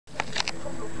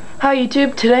Hi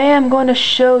YouTube, today I'm going to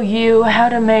show you how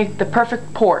to make the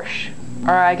perfect Porsche.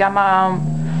 Alright, I got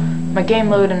my game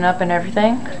loading up and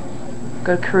everything.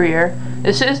 Go to career.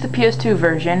 This is the PS2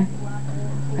 version.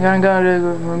 I'm going to go to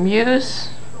Reviews.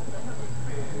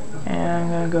 And I'm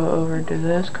going to go over to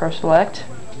this, car select.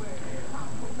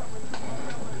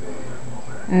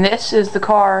 And this is the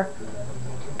car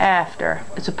after.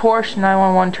 It's a Porsche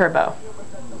 911 Turbo.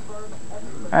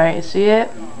 Alright, you see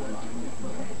it?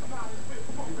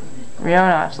 Real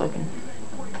nice looking.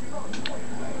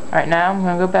 Alright, now I'm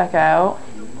going to go back out.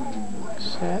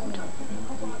 Accept.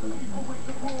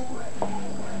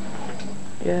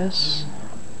 Yes.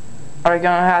 Alright,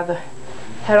 going to have to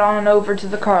head on over to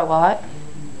the car lot.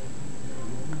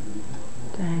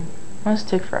 Dang. Must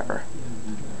take forever.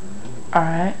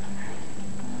 Alright.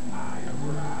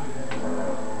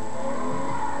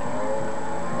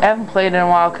 I haven't played in a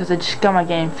while because I just got my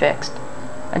game fixed.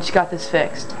 I just got this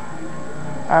fixed.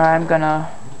 Alright, I'm gonna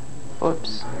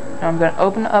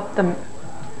open up the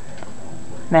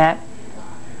map.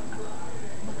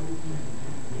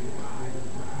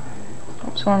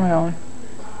 Oops, where am I going?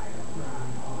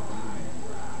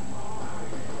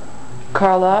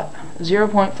 Car lot,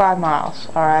 0.5 miles.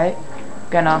 Alright,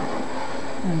 gotta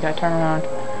turn around.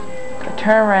 Gotta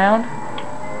turn around.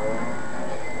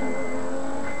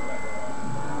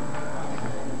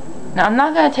 Now, I'm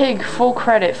not gonna take full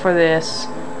credit for this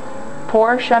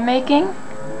Porsche I'm making.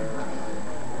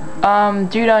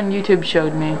 Dude on YouTube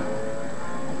showed me.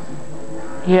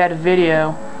 He had a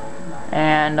video,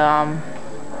 and I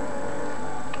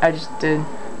just did.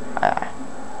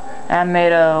 I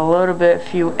made a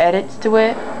few edits to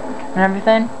it and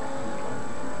everything.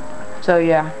 So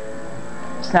yeah,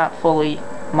 it's not fully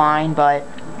mine, but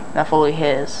not fully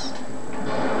his.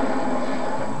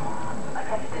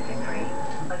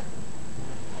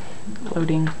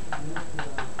 Loading.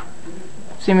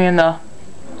 See me in the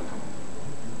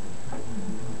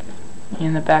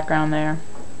background there.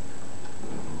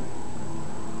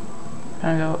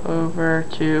 I'm gonna go over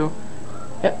to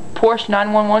Porsche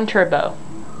 911 Turbo.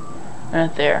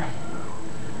 Right there.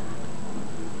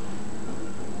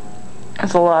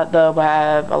 It's a lot though, but I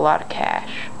have a lot of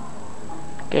cash.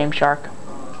 Game Shark.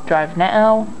 Drive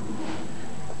now.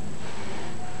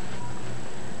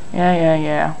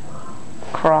 Yeah.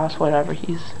 Cross, whatever.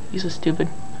 He's a stupid.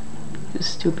 He's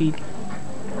stupid.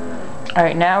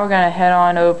 Alright, now we're gonna head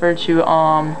on over to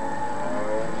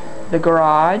the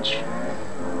garage.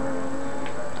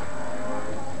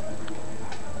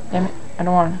 Damn it, I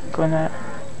don't want to go in that.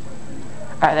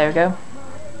 Alright, there we go.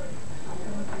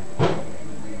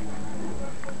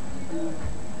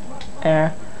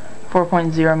 There.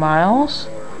 4.0 miles.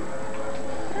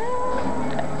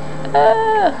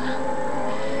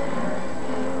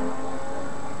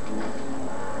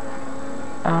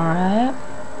 Alright.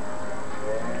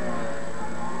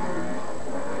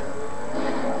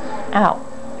 Ow.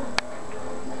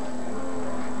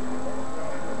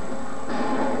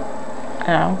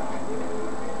 Ow.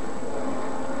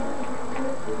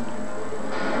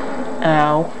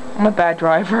 Ow. I'm a bad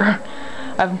driver. I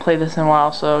haven't played this in a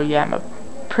while, so yeah, I'm a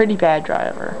pretty bad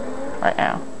driver right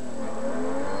now.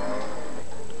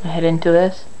 I head into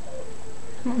this.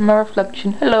 My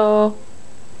reflection. Hello.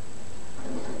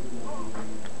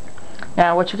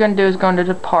 Now what you're going to do is go into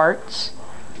the parts.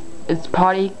 It's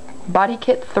body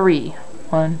kit 3.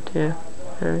 1, 2,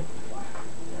 3.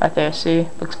 Right there, see?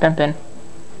 Looks pimpin'.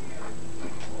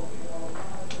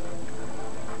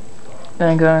 Then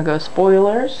I'm going to go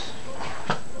spoilers.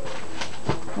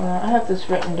 I have this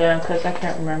written down because I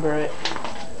can't remember it.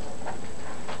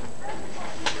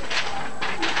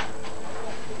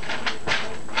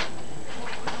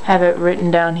 Have it written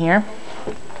down here.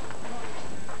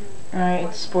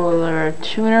 Alright, spoiler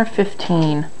tuner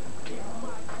 15.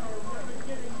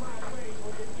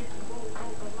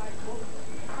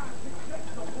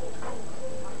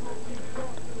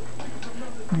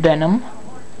 Venom.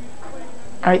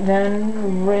 Alright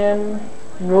then, rim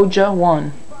roja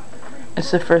 1.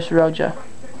 It's the first roja.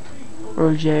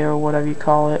 Roja or whatever you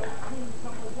call it.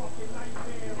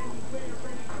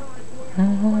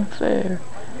 Fair.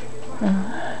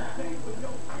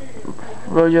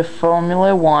 Roja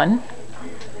Formula 1. You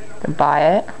can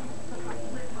buy it.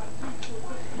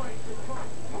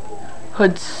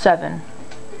 Hood 7.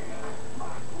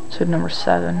 It's hood number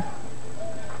 7.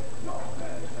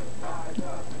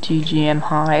 GGM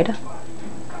hide.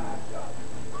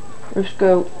 Roof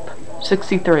scope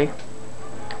 63.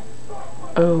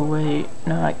 Oh wait,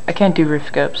 no, I can't do roof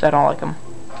scopes. I don't like them.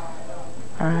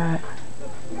 Alright.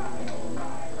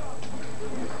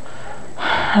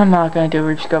 I'm not gonna do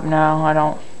roof scope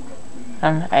now.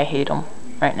 I hate them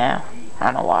right now. I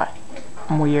don't know why.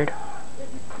 I'm weird.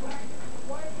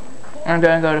 I'm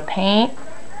gonna go to paint.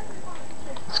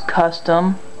 It's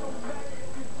custom.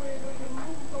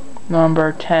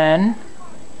 Number 10.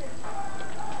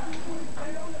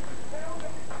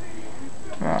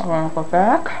 I'm gonna go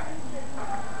back.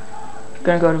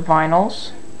 Gonna go to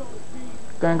vinyls.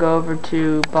 Gonna go over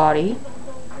to body.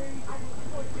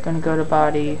 Gonna go to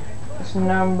body. It's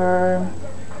number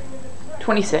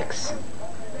 26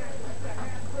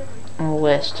 on the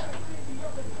list.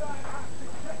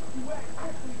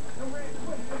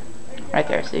 Right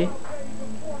there, see?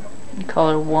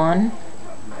 Color 1.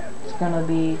 It's gonna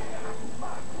be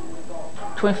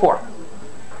 24.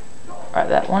 Alright,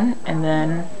 that one. And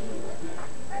then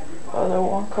other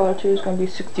one, color 2 is gonna be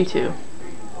 62.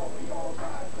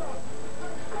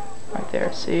 Right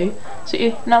there, see?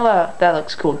 See? Now that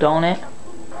looks cool, don't it?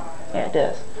 Yeah, it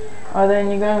does.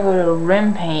 Then you're gonna go to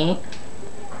rim paint.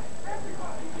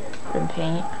 Rim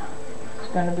paint.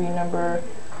 It's gonna be number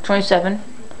 27.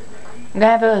 I'm gonna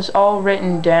have this all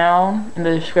written down in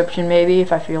the description, maybe,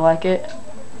 if I feel like it.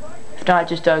 If not,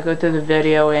 just go through the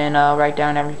video and write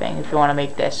down everything if you want to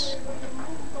make this.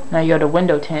 Now you go to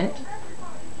window tint.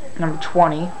 Number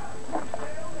 20.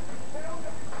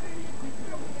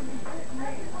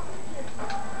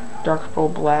 Dark purple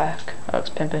black. Oh, it's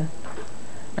pimping.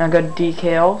 Now go to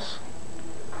decals.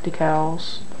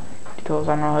 Decals, I don't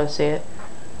know how to say it.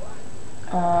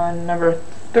 Number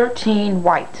 13,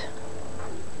 white.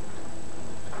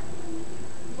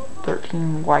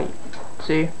 13, white.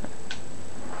 See?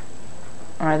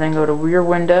 Alright, then go to rear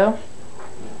window.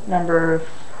 Number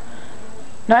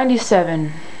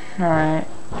 97. Alright,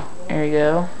 there you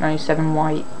go. 97,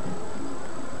 white.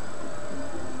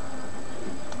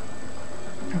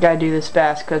 I gotta do this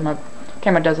fast because my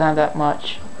camera doesn't have that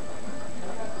much.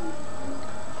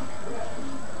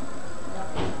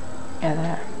 Yeah,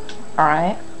 that.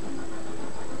 Alright.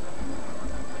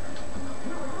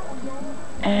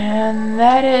 And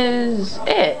that is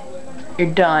it.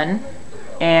 You're done.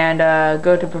 And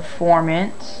go to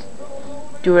performance.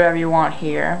 Do whatever you want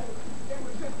here.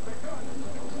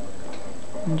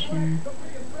 Engine.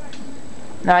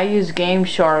 Now I use Game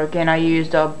Shark and I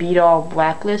used beat all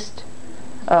blacklist.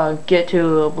 Get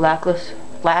to a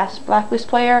last blacklist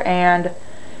player, and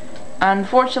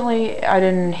unfortunately I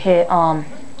didn't hit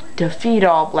defeat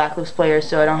all blacklist players,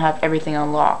 so I don't have everything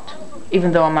unlocked,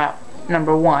 even though I'm at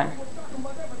number 1.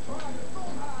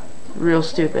 Real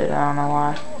stupid, I don't know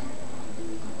why.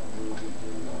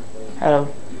 Had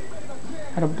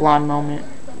a blonde moment,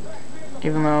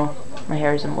 even though my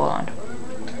hair isn't blonde.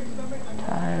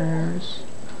 Tires,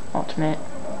 ultimate,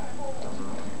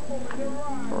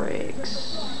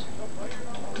 brakes,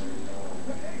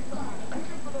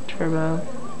 turbo.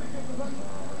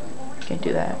 Can't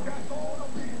do that.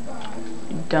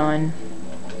 Done.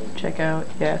 Check out,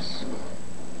 yes.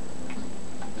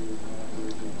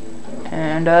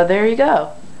 And there you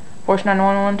go. Porsche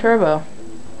 911 Turbo.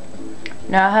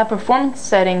 Now I have performance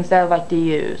settings that I like to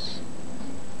use.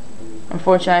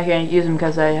 Unfortunately I can't use them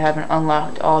because I haven't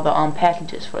unlocked all the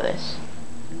packages for this.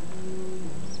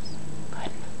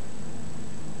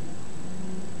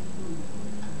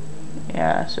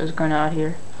 Yeah, so it's going out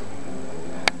here.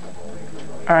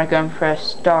 Alright, go and press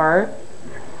start.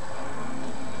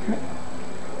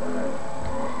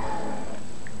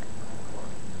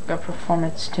 Got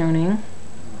performance tuning.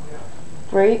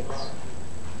 Brakes.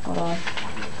 Hold on.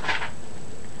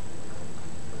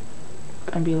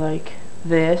 Gonna be like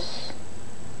this.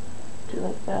 Do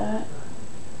like that.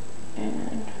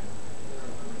 And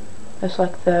just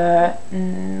like that.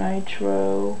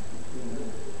 Nitro.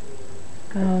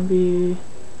 Gonna be.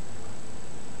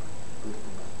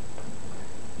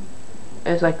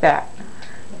 It's like that.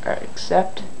 Alright,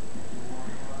 accept.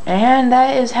 And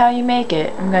that is how you make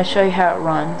it. I'm going to show you how it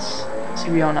runs. It's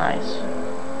real nice.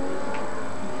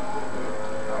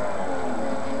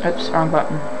 Oops, wrong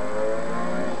button.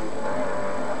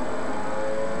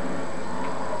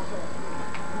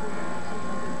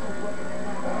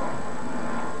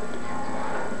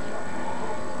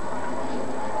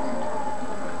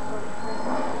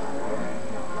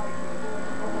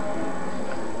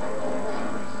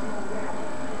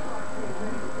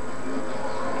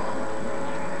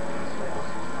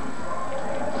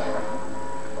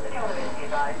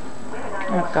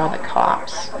 Oh god, the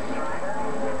cops. I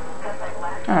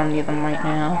don't need them right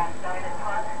now.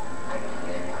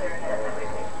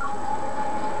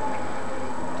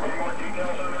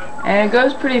 And it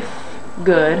goes pretty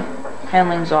good.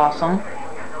 Handling's awesome.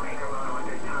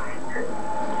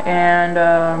 And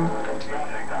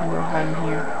I'll go hide in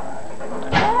here.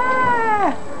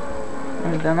 Ah!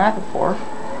 I've done that before.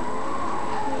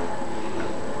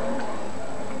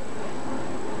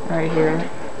 right here.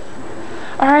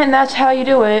 Alright, and that's how you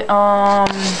do it.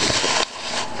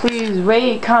 Please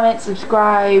rate, comment,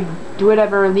 subscribe, do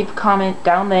whatever, leave a comment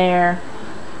down there.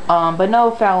 But no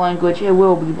foul language, it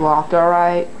will be blocked,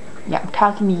 alright? Yeah, I'm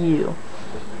talking to you.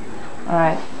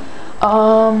 Alright.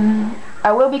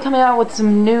 I will be coming out with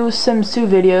some new Sims 2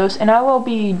 videos, and I will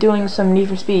be doing some Need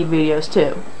for Speed videos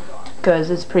too. Because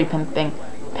it's a pretty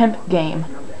pimp game.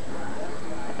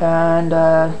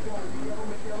 And,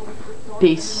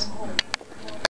 peace.